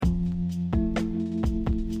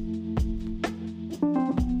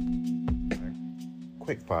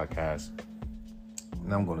pick podcast,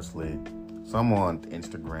 and I'm going to sleep. So I'm on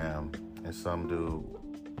Instagram, and some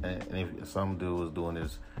dude was doing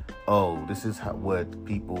this. Oh, this is what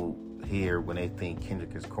people hear when they think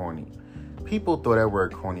Kendrick is corny. People throw that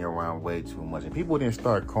word corny around way too much, and people didn't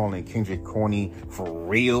start calling Kendrick corny for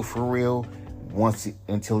real,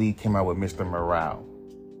 until he came out with Mr. Morale.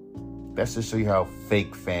 That's to show you how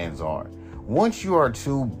fake fans are. Once you are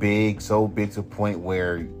too big, so big to the point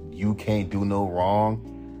where you can't do no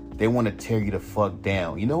wrong, they want to tear you the fuck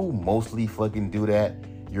down. You know who mostly fucking do that?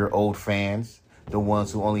 Your old fans. The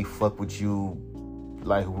ones who only fuck with you,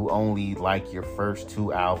 who only like your first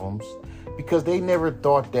 2 albums. Because they never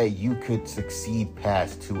thought that you could succeed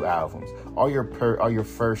past 2 albums. Or your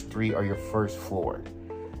first 3 or your first 4.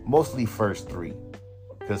 Mostly first 3.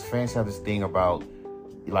 Because fans have this thing about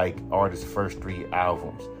artists' first 3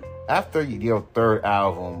 albums. After your 3rd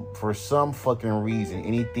album, for some fucking reason,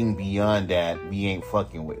 anything beyond that, we ain't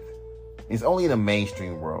fucking with. It's only in the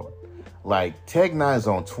mainstream world. Tech Nine's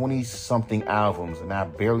on 20-something albums, and I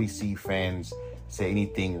barely see fans say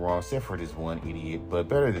anything wrong, except for this one idiot. But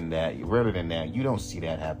rather than that, you don't see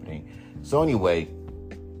that happening. So anyway,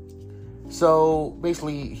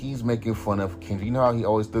 basically, he's making fun of Kendrick. You know how he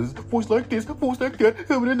always does voice like this, voice like that,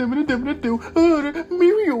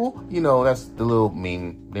 Muriel. You know, that's the little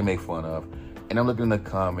meme they make fun of. And I'm looking in the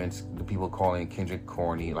comments, the people calling Kendrick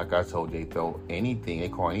corny. Like I told you, they call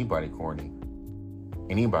anybody corny.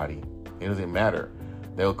 Anybody. It doesn't matter.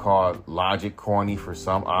 They'll call Logic corny for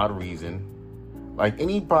some odd reason.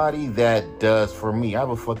 Anybody that does, for me, I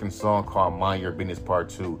have a fucking song called Mind Your Business Part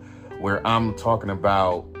 2, where I'm talking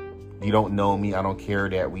about, you don't know me, I don't care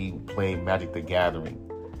that we play Magic the Gathering.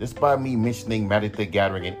 Just by me mentioning Magic the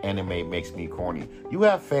Gathering in anime makes me corny. You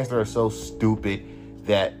have fans that are so stupid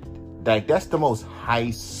that, that's the most high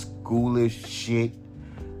schoolish shit.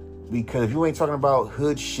 Because if you ain't talking about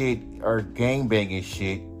hood shit or gangbanging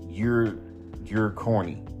shit, you're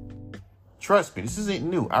corny. Trust me, this isn't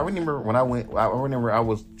new. I remember I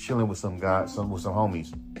was chilling with some guys, with some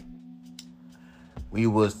homies. We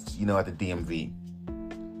was, at the DMV.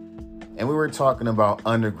 And we were talking about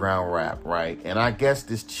underground rap, right? And I guess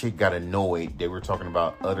this chick got annoyed. They were talking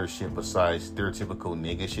about other shit besides stereotypical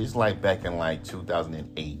nigga shit. It's back in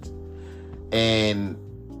 2008. And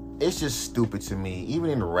it's just stupid to me. Even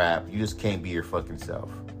in rap, you just can't be your fucking self.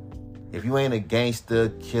 If you ain't a gangster,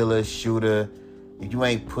 killer, shooter, if you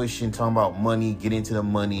ain't pushing, talking about money, get into the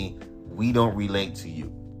money, we don't relate to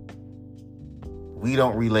you. We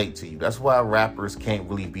don't relate to you. That's why rappers can't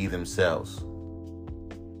really be themselves.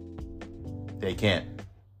 They can't.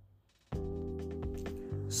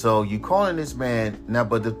 So you calling this man now,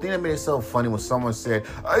 but the thing that made it so funny when someone said,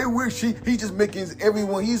 I wish he's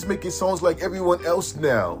making songs like everyone else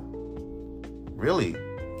now. Really?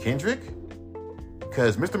 Kendrick?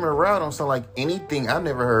 Because Mr. Morale don't sound like anything I've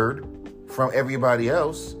never heard from everybody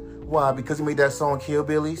else. Why? Because he made that song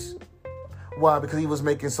Hillbillies? Why? Because he was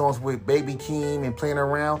making songs with Baby Keem and playing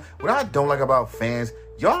around? What I don't like about fans,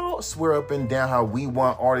 y'all swear up and down how we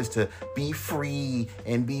want artists to be free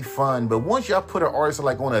and be fun. But once y'all put an artist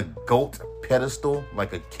on a GOAT pedestal,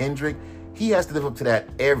 like a Kendrick, he has to live up to that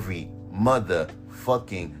every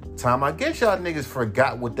motherfucking time. I guess y'all niggas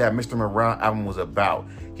forgot what that Mr. Morale album was about.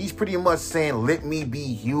 He's pretty much saying, let me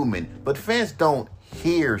be human. But fans don't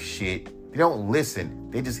hear shit. They don't listen.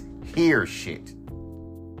 They just hear shit.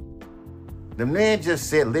 The man just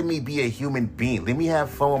said, let me be a human being. Let me have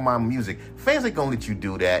fun with my music. Fans ain't gonna let you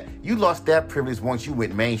do that. You lost that privilege once you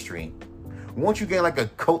went mainstream. Once you gain a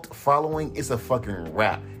cult following, it's a fucking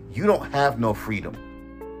wrap. You don't have no freedom.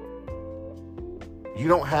 You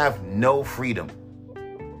don't have no freedom.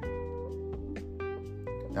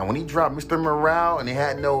 Now, when he dropped Mr. Morale and he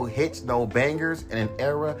had no hits, no bangers, in an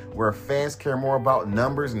era where fans care more about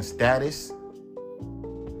numbers and status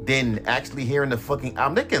than actually hearing the fucking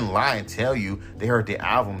album, they can lie and tell you they heard the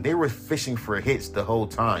album. They were fishing for hits the whole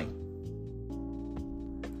time.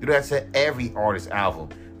 You know, that's at every artist's album.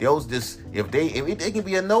 If they can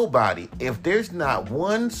be a nobody. If there's not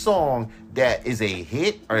one song that is a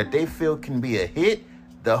hit or that they feel can be a hit,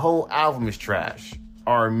 the whole album is trash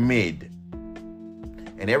or mid.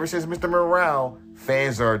 And ever since Mr. Morale,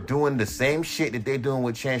 fans are doing the same shit that they're doing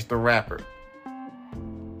with Chance the Rapper.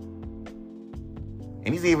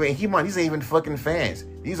 And these ain't even fucking fans.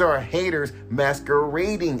 These are haters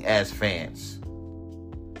masquerading as fans.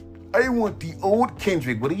 I want the old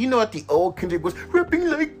Kendrick. Well, you know what the old Kendrick was? Rapping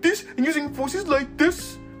like this and using voices like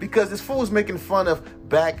this? Because this fool was making fun of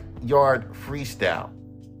backyard freestyle.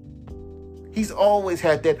 He's always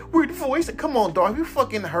had that weird voice. Come on, dog. Have you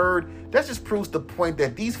fucking heard? That just proves the point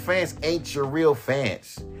that these fans ain't your real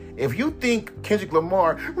fans. If you think Kendrick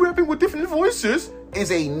Lamar rapping with different voices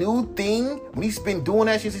is a new thing, when he's been doing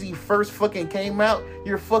that shit since he first fucking came out,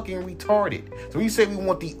 you're fucking retarded. So when you say we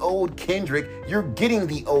want the old Kendrick, you're getting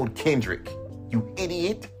the old Kendrick. You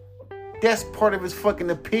idiot. That's part of his fucking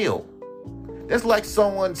appeal. That's like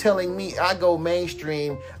someone telling me I go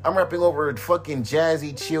mainstream, I'm rapping over fucking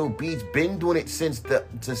jazzy chill beats, been doing it since the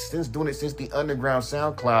underground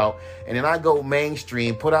SoundCloud, and then I go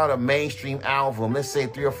mainstream, put out a mainstream album, let's say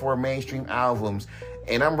 3 or 4 mainstream albums,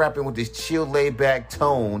 and I'm rapping with this chill laid back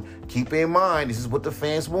tone. Keep in mind, this is what the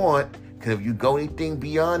fans want, because if you go anything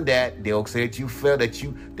beyond that, they'll say that you felt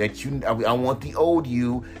I want the old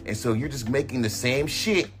you, and so you're just making the same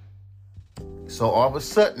shit. So all of a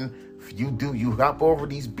sudden, you hop over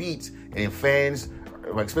these beats, and fans,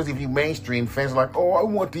 like especially if you mainstream, fans are like, oh, I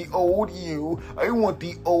want the old you. I want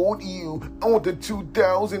the old you. I want the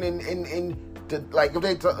 2000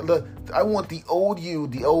 I want the old you,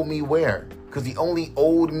 the old me where? Because the only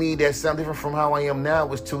old me that sounds different from how I am now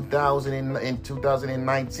was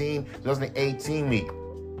 2019, 2018 me.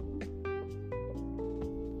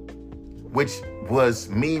 Which was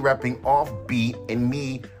me rapping off beat and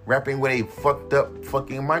me rapping with a fucked up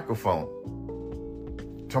fucking microphone.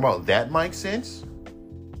 Talking about that makes sense?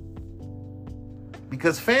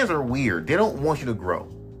 Because fans are weird. They don't want you to grow.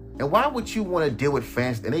 And why would you want to deal with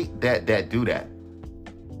fans that do that?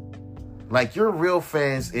 Like, your real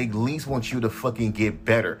fans at least want you to fucking get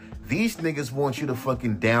better. These niggas want you to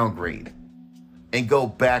fucking downgrade and go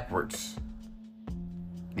backwards.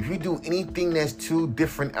 If you do anything that's too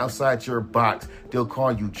different outside your box, they'll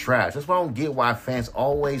call you trash. That's why I don't get why fans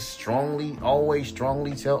always strongly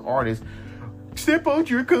tell artists, step out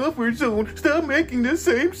your comfort zone, stop making the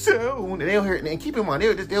same sound. And they'll hear, and keep in mind,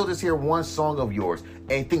 they'll just hear one song of yours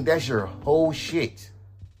and think that's your whole shit.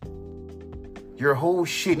 Your whole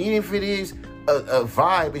shit. And even if it is a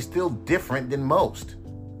vibe, it's still different than most.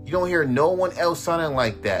 You don't hear no one else sounding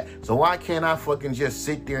like that. So why can't I fucking just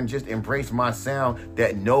sit there and just embrace my sound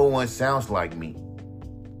that no one sounds like me?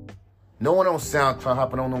 No one on SoundCloud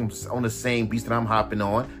hopping on the same beats that I'm hopping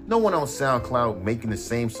on. No one on SoundCloud making the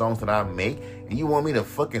same songs that I make. And you want me to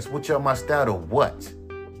fucking switch up my style to what?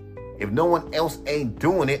 If no one else ain't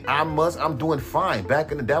doing it, I'm doing fine.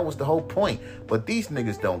 That was the whole point. But these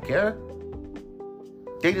niggas don't care.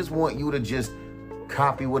 They just want you to just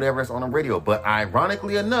copy whatever's on the radio. But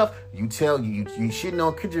ironically enough, you shitting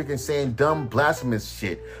on Kendrick and saying dumb blasphemous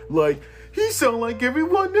shit. Like, he sound like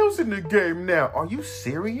everyone else in the game now. Are you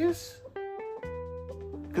serious?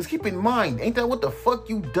 Because keep in mind, ain't that what the fuck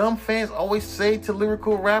you dumb fans always say to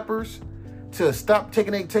lyrical rappers? To stop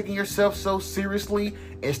taking yourself so seriously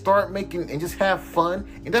and start making and just have fun?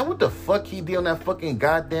 Ain't that what the fuck he did on that fucking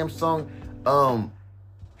goddamn song,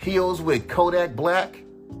 Heels with Kodak Black?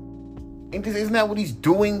 Isn't that what he's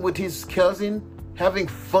doing with his cousin? Having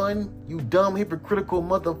fun, you dumb hypocritical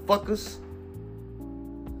motherfuckers?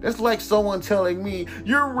 That's like someone telling me,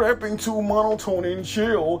 you're rapping too monotone and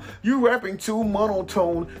chill. You rapping too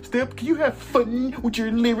monotone. Step, can you have fun with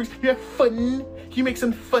your lyrics? You have fun? Can you make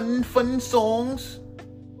some fun songs?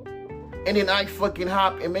 And then I fucking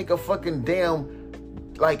hop and make a fucking damn,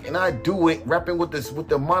 and I do it rapping with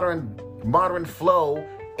the modern flow,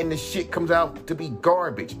 and the shit comes out to be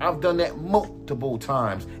garbage. I've done that multiple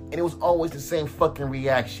times, and it was always the same fucking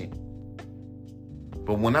reaction.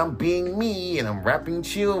 But when I'm being me and I'm rapping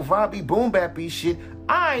chill, vibey, boom bappy shit,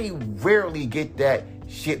 I rarely get that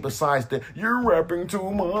shit besides the you're rapping too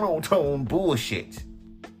monotone bullshit.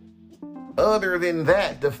 Other than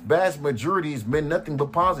that, the vast majority has been nothing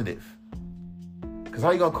but positive. Because how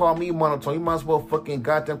you gonna call me monotone? You might as well fucking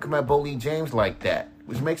goddamn come at Boldy James like that.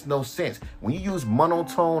 Which makes no sense. When you use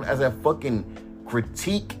monotone as a fucking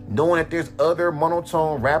critique, knowing that there's other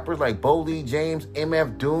monotone rappers like Boldy James,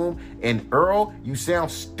 MF Doom, and Earl, you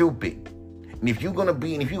sound stupid. And if you're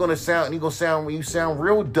gonna sound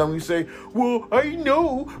real dumb, you say, well, I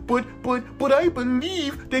know, but I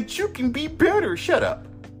believe that you can be better. Shut up.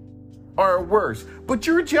 Or worse, but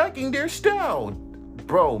you're jacking their style.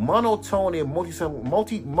 Bro, monotone and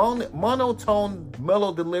monotone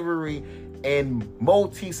mellow delivery and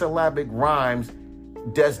multi-syllabic rhymes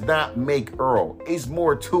does not make Earl. It's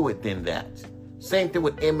more to it than that. Same thing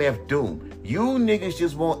with MF Doom. You niggas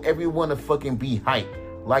just want everyone to fucking be hype.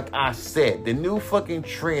 Like I said, the new fucking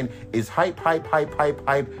trend is hype.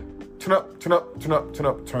 Turn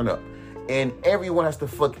up. And everyone has to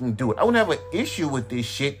fucking do it. I wouldn't have an issue with this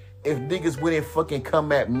shit if niggas wouldn't fucking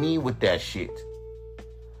come at me with that shit.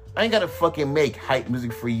 I ain't gotta fucking make hype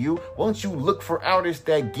music for you. Why don't you look for artists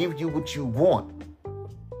that give you what you want?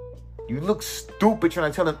 You look stupid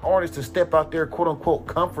trying to tell an artist to step out their quote-unquote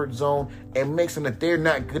comfort zone and make something that they're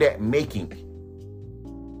not good at making.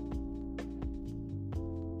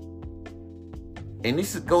 And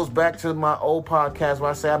this goes back to my old podcast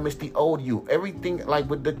where I say I miss the old you. Everything like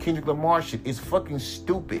with the Kendrick Lamar shit is fucking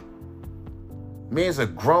stupid. Man's a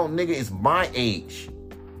grown nigga, is my age.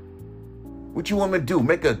 What you want me to do?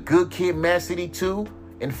 Make a Good Kid, Mad City 2?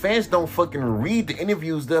 And fans don't fucking read the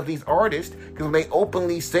interviews of these artists because when they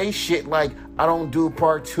openly say shit like, I don't do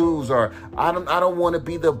part twos, or I don't want to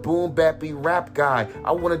be the boom bappy rap guy.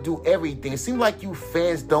 I want to do everything. It seems like you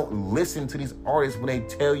fans don't listen to these artists when they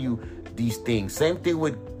tell you these things. Same thing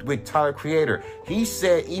with Tyler Creator. He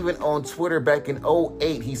said even on Twitter back in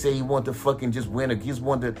 2008, he said he wanted to fucking just win he just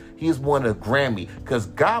wanted a Grammy. Because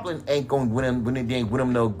Goblin ain't gonna win him when they didn't win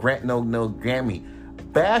him no Grammy.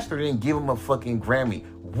 Bastard didn't give him a fucking Grammy.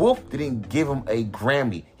 Wolf didn't give him a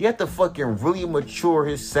Grammy. He had to fucking really mature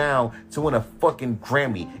his sound to win a fucking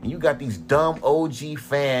Grammy. And you got these dumb OG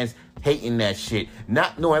fans hating that shit.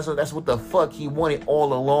 Not knowing that's what the fuck he wanted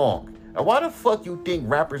all along. And why the fuck you think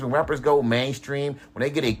when rappers go mainstream, when they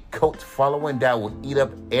get a cult following that will eat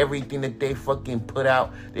up everything that they fucking put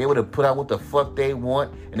out, they able to put out what the fuck they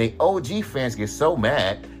want, and they OG fans get so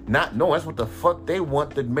mad, not knowing that's what the fuck they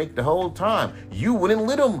want to make the whole time. You wouldn't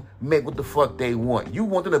let them make what the fuck they want. You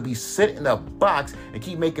want them to be sit in a box and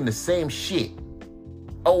keep making the same shit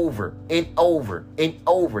over and over and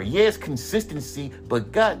over. Yes, consistency,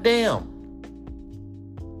 but goddamn.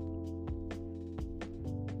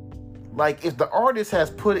 Like, if the artist has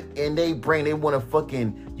put it in their brain, they want to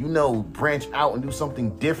fucking, branch out and do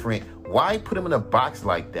something different, why put them in a box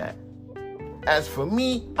like that? As for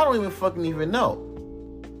me, I don't even know.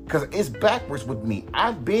 Because it's backwards with me.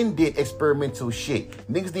 I've been did experimental shit.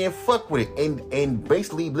 Niggas didn't fuck with it. And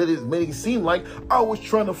basically made it seem like I was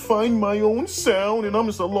trying to find my own sound and I'm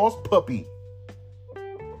just a lost puppy.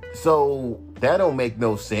 So, that don't make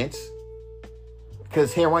no sense.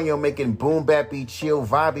 Because here I am making boom bappy, chill,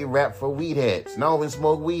 vibey rap for weed heads. And I don't even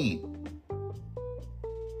smoke weed.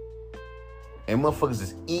 And motherfuckers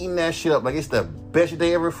is eating that shit up like it's the best shit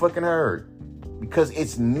they ever fucking heard. Because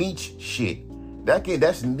it's niche shit.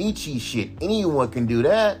 That's Nietzsche shit. Anyone can do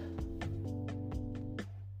that.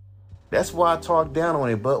 That's why I talk down on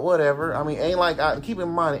it, but whatever. I mean, keep in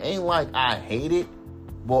mind, it ain't like I hate it.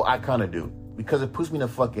 Well, I kind of do. Because it puts me in a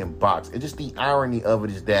fucking box. It's just the irony of it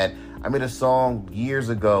is that I made a song years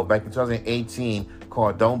ago, back in 2018,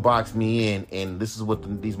 called Don't Box Me In, and this is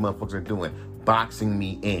what these motherfuckers are doing. Boxing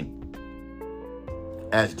me in.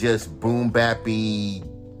 As just boom bappy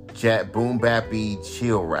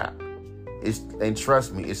chill rap. And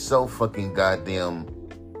trust me, it's so fucking goddamn,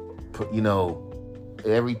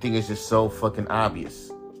 everything is just so fucking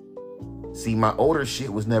obvious. See, my older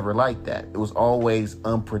shit was never like that. It was always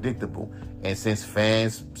unpredictable. And since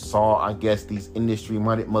fans saw, I guess, these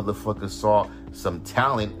industry-minded motherfuckers saw some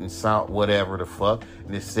talent and saw whatever the fuck,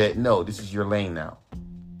 and they said, no, this is your lane now.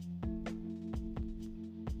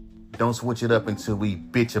 Don't switch it up until we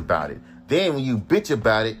bitch about it. Then when you bitch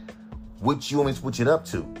about it, what you want me to switch it up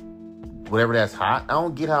to? Whatever that's hot. I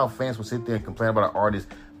don't get how fans will sit there and complain about an artist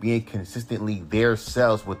being consistently their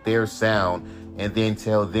selves with their sound and then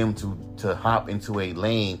tell them to hop into a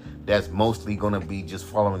lane that's mostly going to be just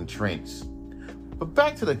following trends. But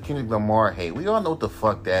back to the Kendrick Lamar hate. We all know what the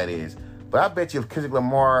fuck that is. But I bet you if Kendrick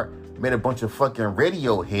Lamar made a bunch of fucking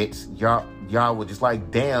radio hits, y'all would just like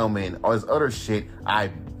Damn and all this other shit. I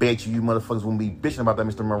bet you motherfuckers wouldn't be bitching about that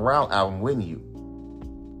Mr. Morale album, wouldn't you?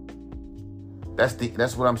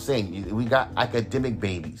 That's what I'm saying. We got academic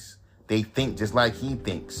babies. They think just like he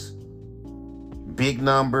thinks. Big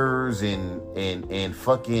numbers and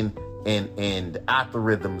fucking and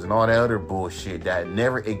algorithms and all that other bullshit that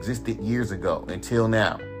never existed years ago until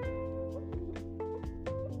now.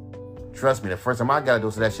 Trust me, the first time I got a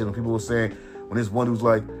dose of that shit, when people were saying, when this one dude's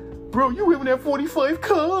like, bro, you having that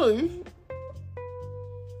 45K?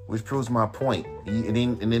 Which proves my point. And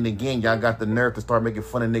then again, y'all got the nerve to start making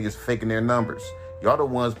fun of niggas faking their numbers. Y'all the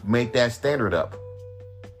ones make that standard up.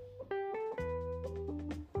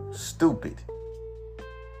 Stupid.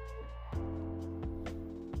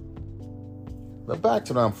 But back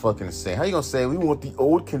to what I'm fucking saying. How you gonna say we want the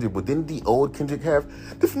old Kendrick, but didn't the old Kendrick have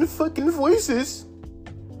different fucking voices?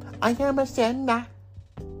 I am a sinner.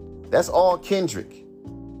 That's all Kendrick.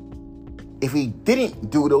 If he didn't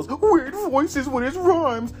do those weird voices with his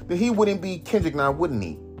rhymes, then he wouldn't be Kendrick now, wouldn't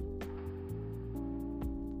he?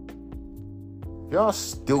 Y'all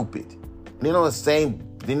stupid. And then on the same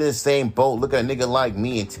Then in the same boat, look at a nigga like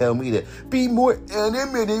me and tell me to be more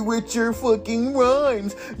animated with your fucking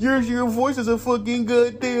rhymes. Your voice is a fucking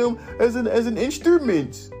goddamn as an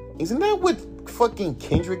instrument. Isn't that what fucking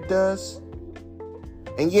Kendrick does?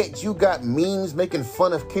 And yet you got memes making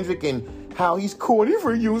fun of Kendrick and how he's corny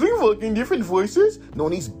for using fucking different voices.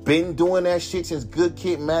 Knowing he's been doing that shit since Good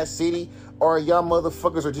Kid, Mad City. Or y'all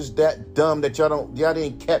motherfuckers are just that dumb that y'all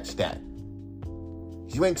didn't catch that.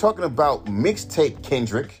 You ain't talking about mixtape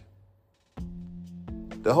Kendrick.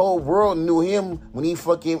 The whole world knew him when he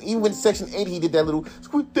fucking, even in Section 8, he did that little,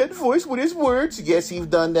 squeak that voice with his words. Yes, he's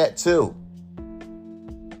done that too.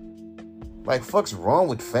 Like, fuck's wrong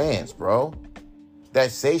with fans, bro?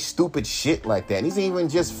 That say stupid shit like that. And these ain't even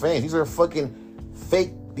just fans. These are fucking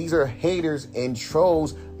fake, these are haters and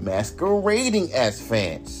trolls masquerading as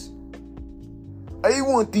fans. I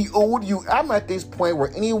want the old you. I'm at this point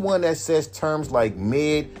where anyone that says terms like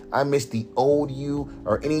mid, I miss the old you,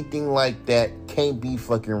 or anything like that can't be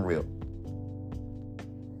fucking real.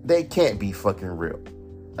 They can't be fucking real.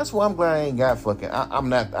 That's why I'm glad I ain't got fucking, I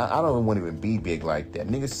don't want to even be big like that.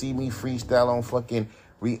 Niggas see me freestyle on fucking,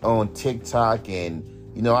 on TikTok, and,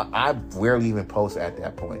 you know, I rarely even post at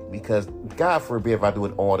that point. Because, God forbid, if I do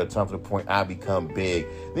it all the time to the point I become big,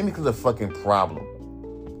 then it becomes a fucking problem.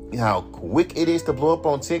 You know how quick it is to blow up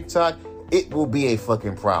on TikTok? It will be a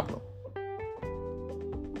fucking problem.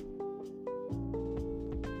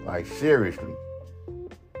 Like, seriously.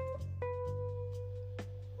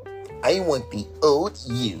 I want the old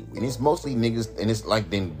you. And it's mostly niggas, and it's like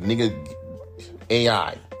then nigga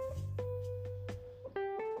AI.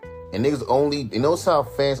 And niggas only, and notice how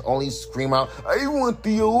fans only scream out, I want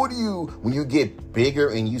the old you, when you get bigger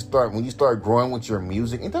and when you start growing with your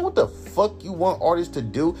music. Ain't that what the fuck you want artists to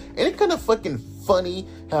do? And it's kind of fucking funny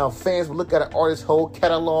how fans will look at an artist's whole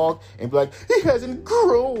catalog and be like, he hasn't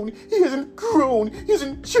grown, he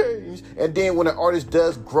hasn't changed. And then when an artist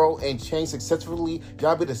does grow and change successfully,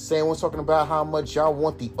 y'all be the same ones talking about how much y'all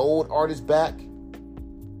want the old artist back.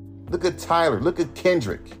 Look at Tyler, look at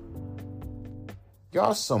Kendrick.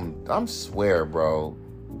 Y'all I'm swear, bro.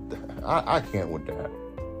 I can't with that.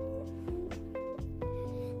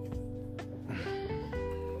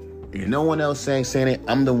 If no one else saying it,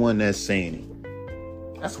 I'm the one that's saying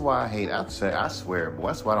it. That's why I hate it. I swear, boy.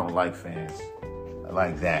 That's why I don't like fans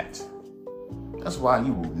like that. That's why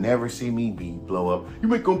you will never see me blow up.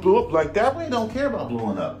 You ain't gonna blow up like that. We don't care about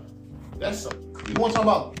blowing up. You want to talk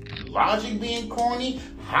about Logic being corny,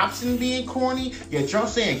 Hopsin being corny, yet y'all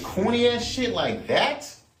saying corny ass shit like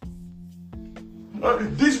that?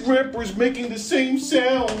 This rapper is making the same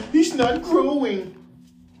sound. He's not growing.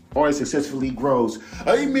 Or it successfully grows.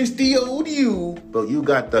 I miss the old you. But you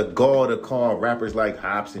got the gall to call rappers like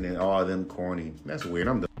Hopsin and all them corny. That's weird.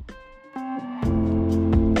 I'm the